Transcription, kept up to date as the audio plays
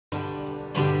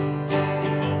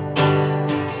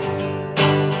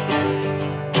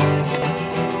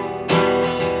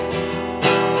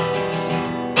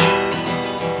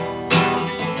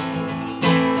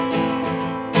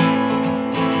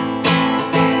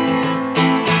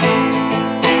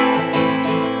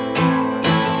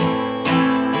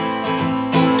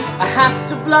have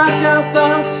to block out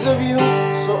thoughts of you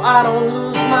so I don't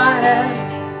lose my head.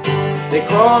 They're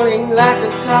crawling like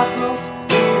a cockroach,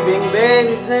 leaving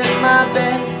babies in my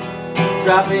bed,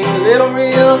 dropping little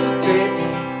reels of tape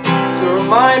to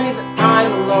remind me that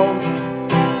I'm alone,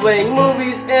 playing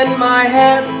movies in my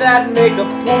head that make a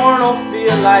porno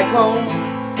feel like home.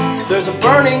 There's a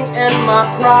burning in my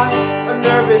pride, a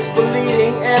nervous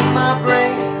bleeding in my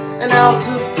brain. An ounce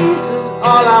of peace is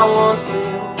all I want from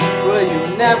you. Will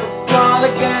you never call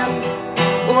again?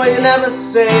 Will you never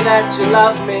say that you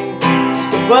love me, just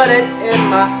to put it in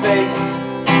my face?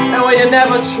 And will you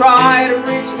never try to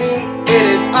reach me? It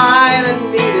is I that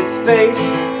needed space.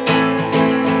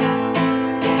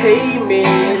 Hate me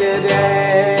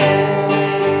today,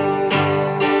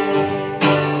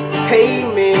 hate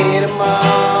me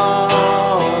tomorrow,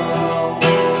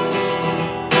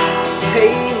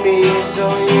 hate me so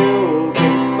you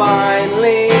can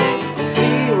finally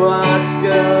see what's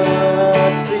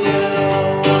good for you.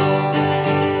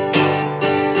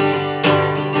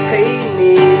 Hate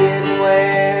me in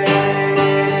ways,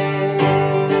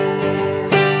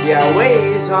 yeah,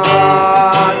 ways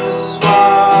hard to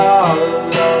swallow.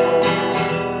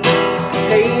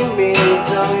 Hate me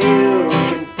so you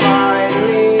can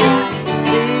finally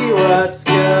see what's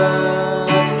good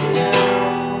for you.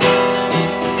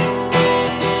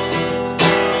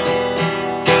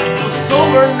 I'm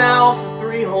sober now for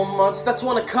 3 whole months. That's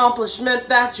one accomplishment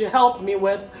that you helped me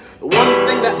with. The one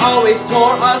thing that always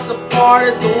tore us apart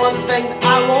is the one thing that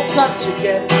I won't touch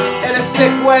again. In a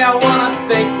sick way, I wanna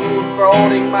thank you for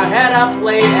holding my head up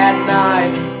late at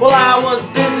night while I was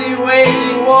busy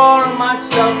waging war on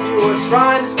myself. You were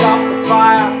trying to stop the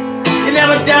fire. You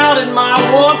never doubted my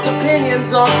warped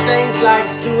opinions on things like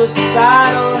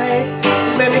suicidal hate.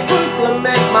 You made me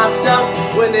compliment myself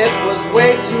when it was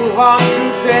way too hard to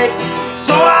take.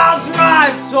 So I'll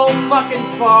drive so fucking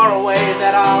far away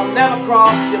that I'll never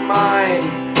cross your mind,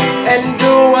 and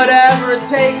do whatever it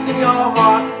takes in your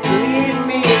heart to leave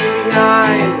me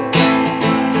behind.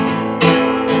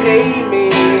 Hate me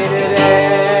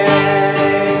today,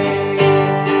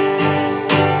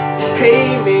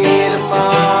 hate me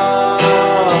tomorrow,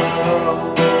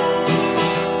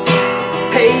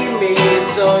 hate me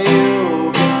so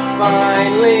you can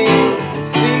finally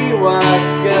see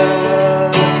what's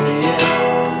good for you.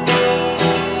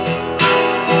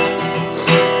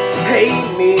 Hate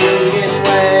me in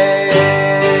ways,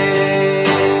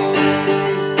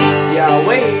 yeah,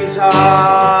 ways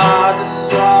hard to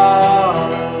swallow.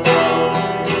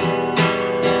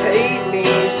 Hate me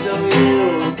so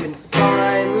you can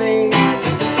finally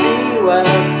see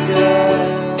what's good.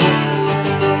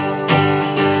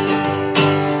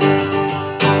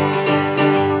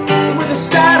 With a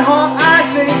sad heart I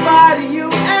say bye to you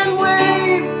and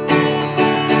wave,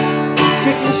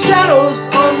 kicking shadows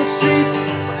on the street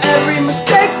for every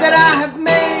mistake that I have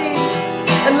made.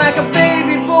 And like a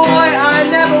baby boy I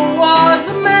never was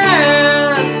a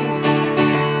man.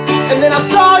 And then I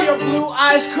saw your blue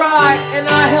eyes cry, and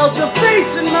I held your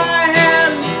face in my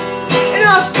hand, and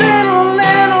I said, oh,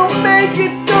 little, make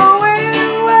it go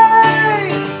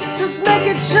away, just make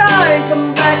it shine,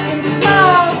 come back and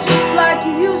smile just like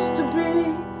you used to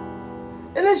be.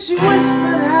 And then she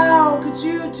whispered, how could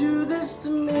you do this to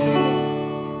me?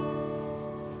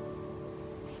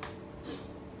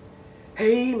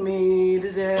 Hate me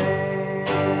today,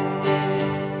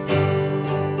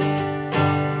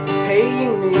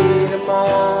 hate me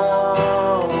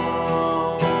tomorrow,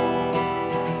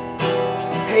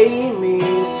 hate me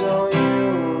so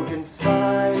you can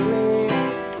finally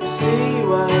see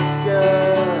what's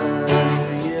good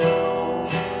for you.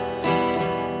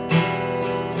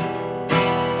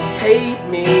 Hate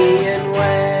me in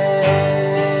ways,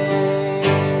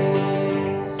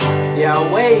 yeah,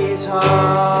 ways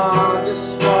hard to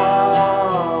swallow.